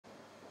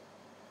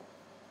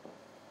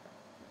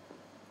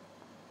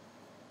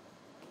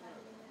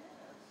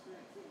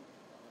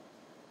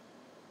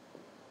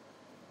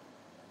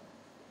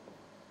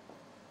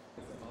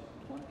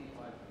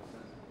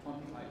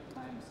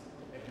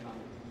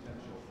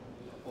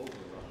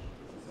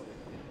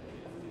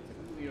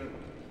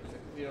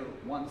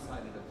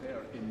one-sided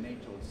affair in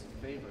NATO's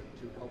favor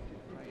to help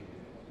Ukraine.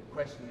 The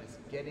question is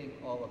getting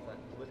all of that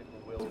political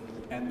will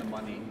and the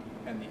money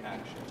and the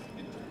actions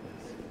into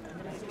this.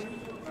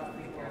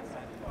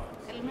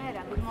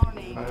 Elmera, good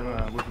morning.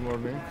 Good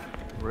morning.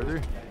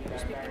 Ready?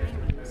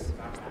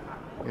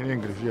 In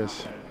English,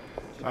 yes.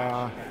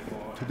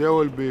 Today I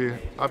will be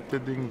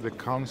updating the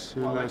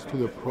Council as to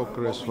the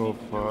progress of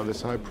the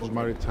Cyprus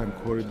Maritime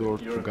Corridor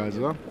to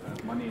Gaza.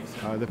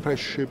 The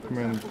first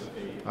shipment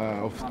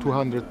of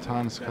 200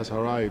 tons has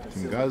arrived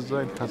in Gaza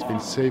and has been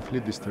safely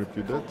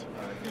distributed.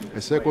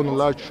 A second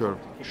larger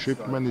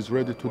shipment is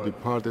ready to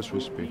depart as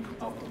we speak.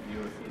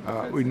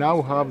 We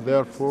now have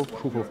therefore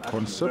proof of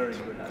concept,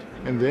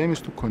 and the aim is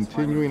to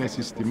continue in a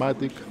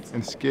systematic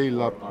and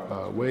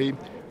scale-up way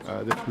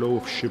the flow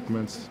of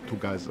shipments to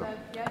Gaza.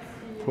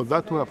 For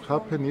that to have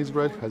happened,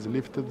 Israel has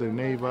lifted the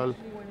naval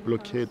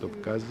blockade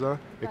of Gaza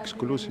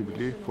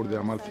exclusively for the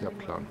Amalthea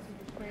plan.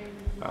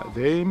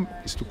 The aim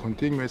is to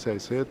continue, as I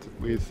said,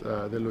 with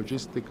the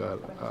logistical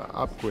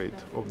upgrade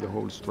of the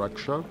whole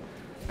structure.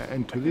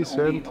 And to this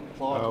end,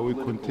 we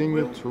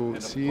continue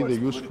to see the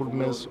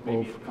usefulness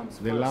of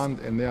the land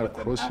and air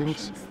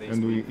crossings,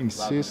 and we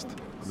insist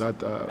that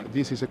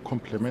this is a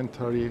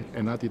complementary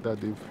and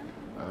additive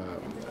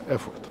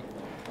effort.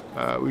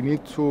 We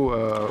need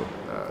to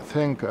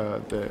thank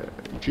the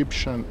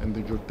Egyptian and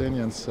the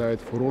Jordanian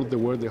side for all the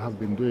work they have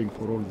been doing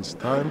for all this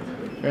time,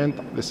 and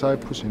the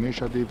Cyprus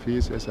initiative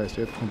is, as I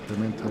said,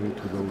 complementary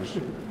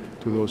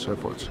to those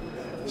efforts.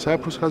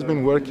 Cyprus has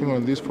been working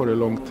on this for a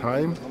long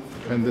time,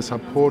 and the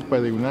support by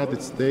the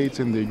United States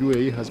and the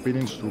UAE has been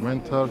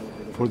instrumental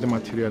for the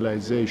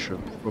materialization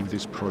of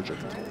this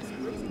project.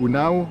 We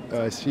now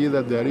see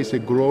that there is a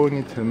growing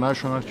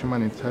international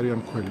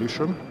humanitarian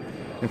coalition,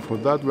 and for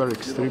that we are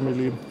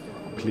extremely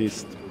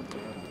pleased.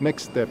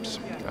 Next steps.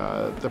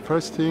 The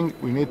first thing,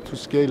 we need to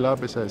scale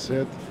up, as I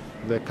said,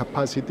 the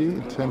capacity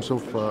in terms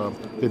of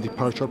the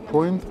departure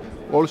point,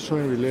 also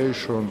in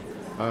relation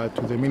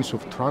to the means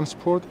of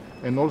transport,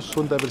 and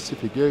also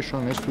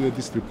diversification as to the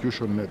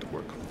distribution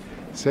network.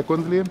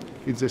 Secondly,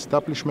 it's the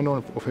establishment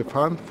of a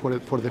fund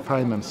for the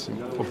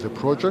financing of the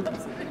project.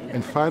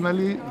 And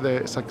finally,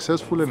 the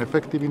successful and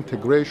effective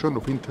integration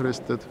of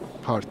interested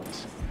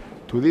parties.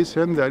 To this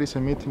end, there is a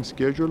meeting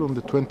scheduled on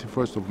the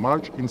 21st of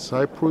March in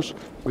Cyprus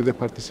with the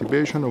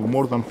participation of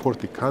more than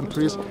 40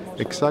 countries,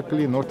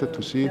 exactly in order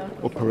to see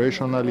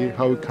operationally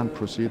how we can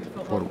proceed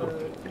forward.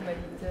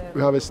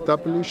 We have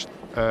established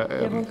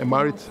a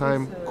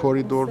maritime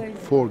corridor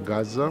for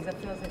Gaza,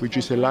 which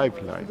is a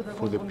lifeline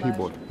for the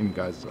people in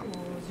Gaza.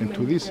 And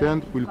to this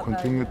end, we'll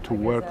continue to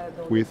work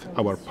with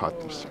our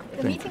partners.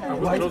 Thank you.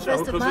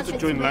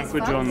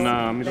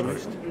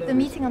 The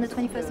meeting on the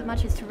 21st of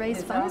March is to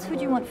raise funds. Who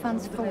do you want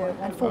funds for,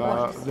 and for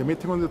what? The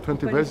meeting on the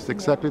 21st is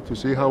exactly to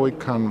see how we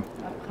can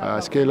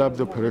scale up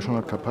the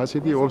operational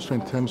capacity, also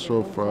in terms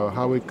of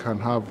how we can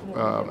have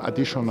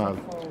additional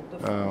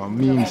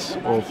means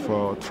of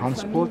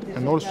transport,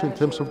 and also in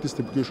terms of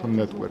distribution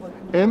network.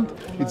 And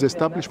its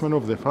establishment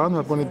of the fund,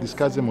 we're going to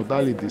discuss the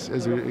modalities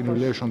as in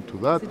relation to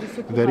that,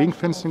 the ring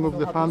fencing of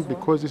the fund,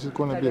 because this is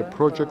going to be a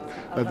project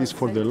that is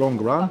for the long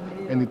run,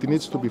 and it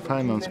needs to be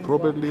financed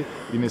properly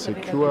in a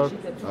secure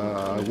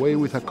way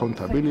with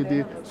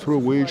accountability, through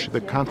which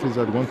the countries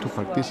that want to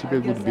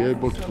participate would be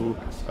able to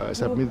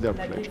submit their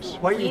pledges.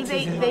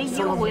 The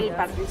EU will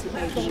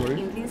participate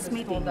in this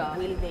meeting.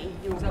 Will the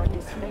EU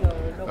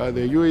participate?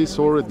 The EU is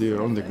already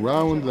on the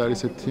ground. There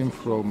is a team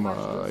from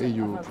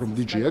EU, from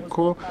DG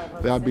ECHO.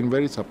 They have been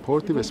very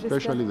supportive,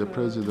 especially the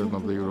President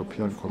of the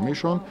European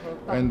Commission,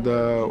 and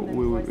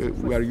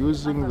we are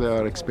using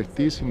their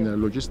expertise in the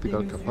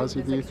logistical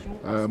capacity,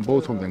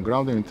 both on the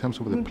ground and in terms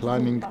of the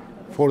planning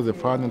for the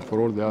fund and for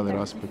all the other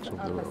aspects of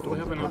the project. Do we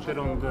have an update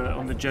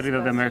on the jetty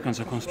that the Americans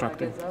are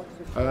constructing?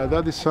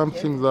 That is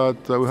something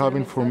that we have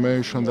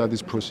information that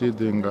is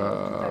proceeding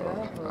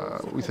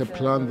with a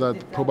plan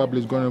that probably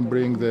is going to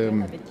bring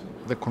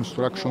the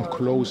construction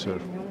closer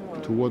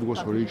to what was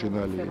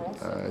originally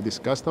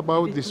discussed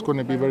about. This is going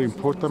to be very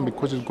important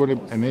because it's going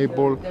to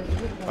enable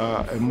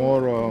a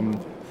more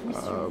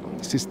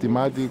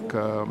systematic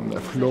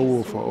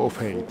flow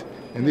of aid.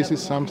 And this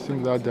is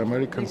something that the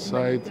American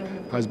side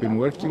has been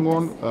working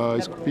on.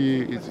 It's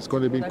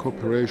going to be in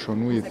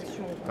cooperation with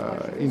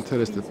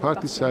interested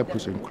parties,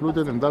 Cyprus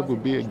included, and that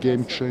would be a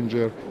game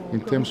changer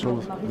in terms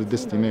of the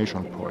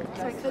destination point.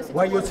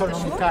 Why so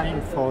long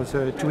time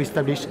to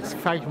establish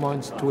 5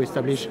 months to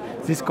establish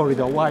this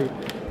corridor? Why?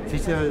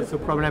 This is a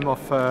problem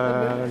of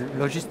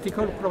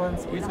logistical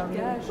problems.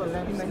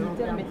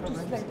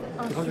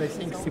 Because I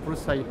think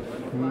Cyprus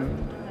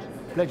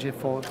pledged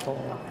for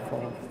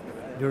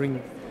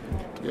during.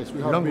 Yes,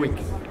 we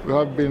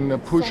have been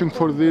pushing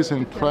for this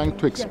and trying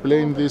to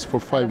explain this for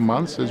 5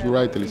 months, as you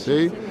rightly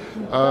say.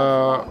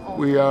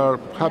 We are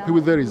happy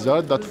with the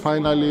result that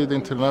finally the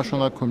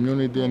international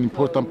community and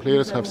important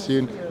players have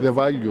seen the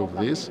value of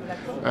this,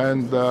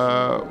 and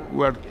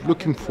we are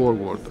looking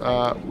forward.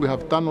 We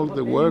have done all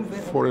the work.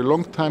 For a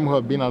long time we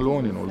have been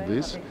alone in all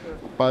this,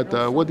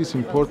 But what is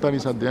important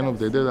is at the end of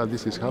the day that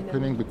this is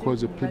happening because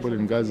the people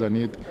in Gaza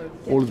need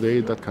all the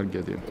aid that can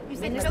get in. You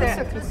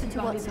said closer to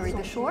what, sorry,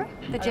 the shore?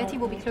 The jetty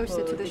will be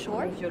closer to the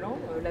shore?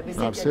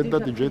 I've said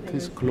that the jetty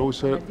is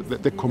closer,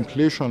 the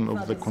completion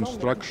of the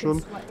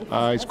construction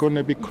is going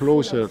to be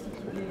closer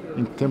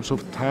in terms of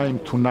time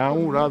to now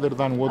rather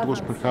than what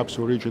was perhaps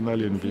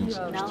originally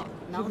envisaged.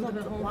 Now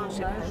that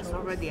worshippers has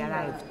already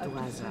arrived to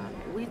Gaza,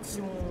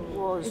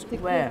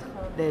 were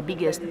the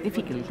biggest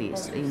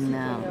difficulties in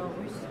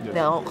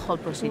the whole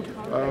procedure?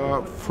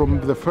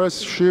 From the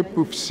first ship,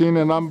 we've seen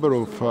a number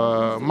of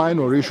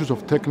minor issues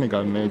of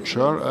technical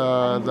nature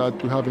that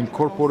we have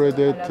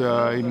incorporated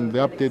in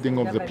the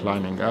updating of the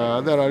planning.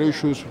 There are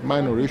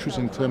minor issues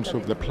in terms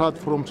of the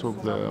platforms, of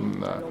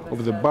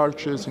the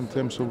barges, in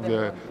terms of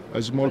the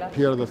small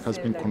pier that has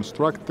been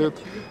constructed.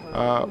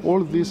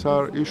 All these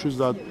are issues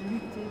that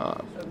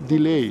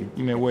delay,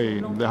 in a way,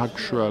 the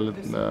actual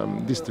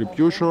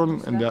distribution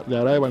and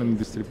the arrival and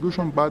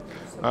distribution, but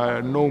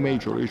no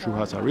major issue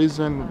has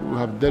arisen. We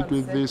have dealt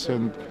with this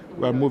and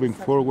we are moving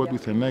forward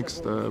with the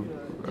next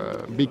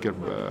bigger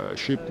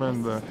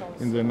shipment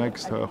in the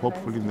next,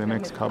 hopefully in the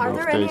next couple of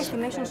days. Are there any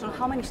estimations on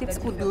how many ships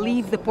could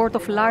leave the port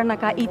of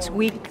Larnaca each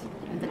week?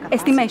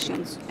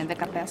 Estimations? And the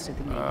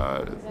capacity?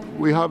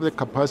 We have the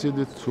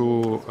capacity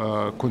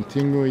to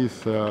continue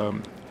with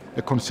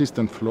a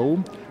consistent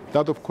flow.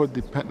 That of course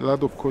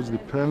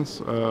depends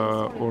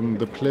on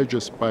the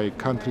pledges by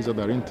countries that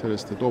are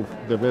interested of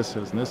the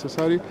vessels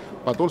necessary,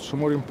 but also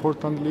more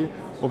importantly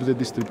of the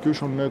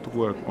distribution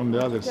network on the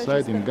other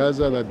side in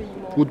Gaza that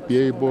would be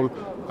able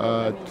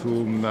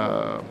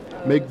to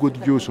make good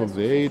use of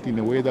the aid in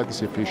a way that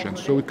is efficient.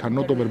 So we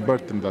cannot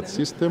overburden that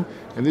system,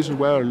 and this is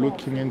why we're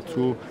looking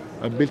into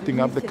building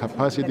up the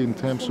capacity in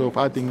terms of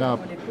adding up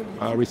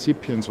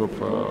recipients of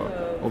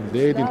the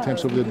aid in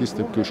terms of the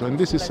distribution. And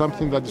this is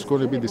something that is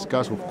going to be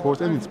discussed, of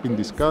course, and it's been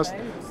discussed,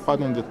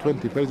 but on the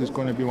 21st it's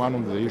going to be one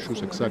of the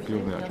issues exactly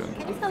on the agenda.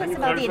 Can you tell us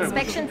about the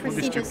inspection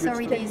procedures?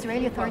 Sorry, the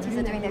Israeli authorities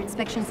are doing their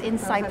inspections in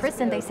Cyprus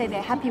and they say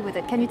they're happy with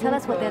it. Can you tell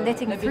us what they're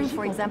letting through,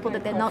 for example,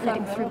 that they're not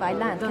letting through by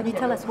land? Can you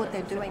tell us what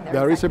they're doing there?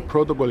 There is a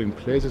protocol in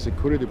place, a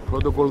security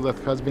protocol that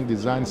has been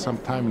designed some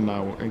time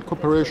now in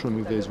cooperation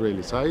with the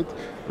Israeli side,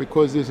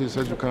 because this is,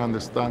 as you can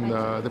understand,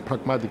 the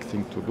pragmatic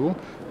thing to do.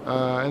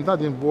 And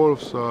that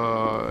involves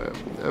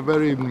a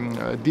very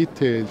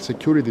detailed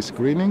security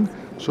screening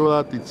so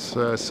that it's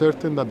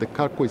certain that the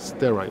cargo is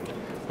sterile.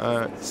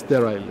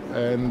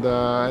 And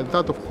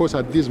that, of course,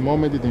 at this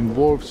moment it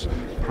involves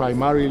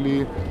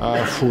primarily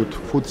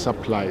food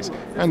supplies.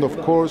 And of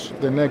course,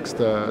 the next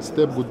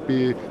step would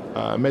be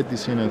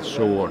medicine and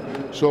so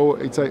on. So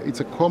it's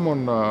a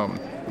common,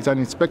 it's an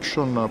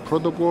inspection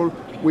protocol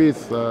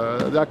with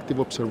the active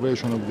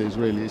observation of the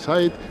Israeli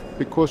side,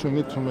 because we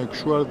need to make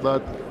sure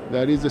that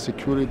there is a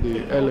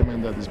security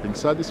element that is being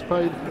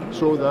satisfied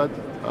so that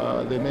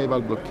the naval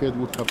blockade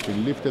would have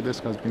been lifted, as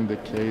has been the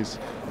case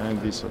on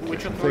this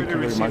occasion. Thank you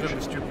very much.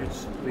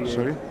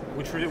 Sorry?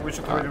 Which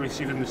authority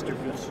receives and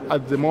distributes?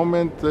 At the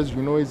moment, as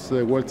you know, it's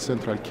the World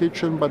Central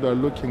Kitchen, but we are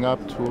looking up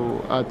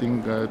to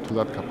adding to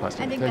that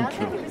capacity. And in Thank Gaza,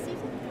 you. have you received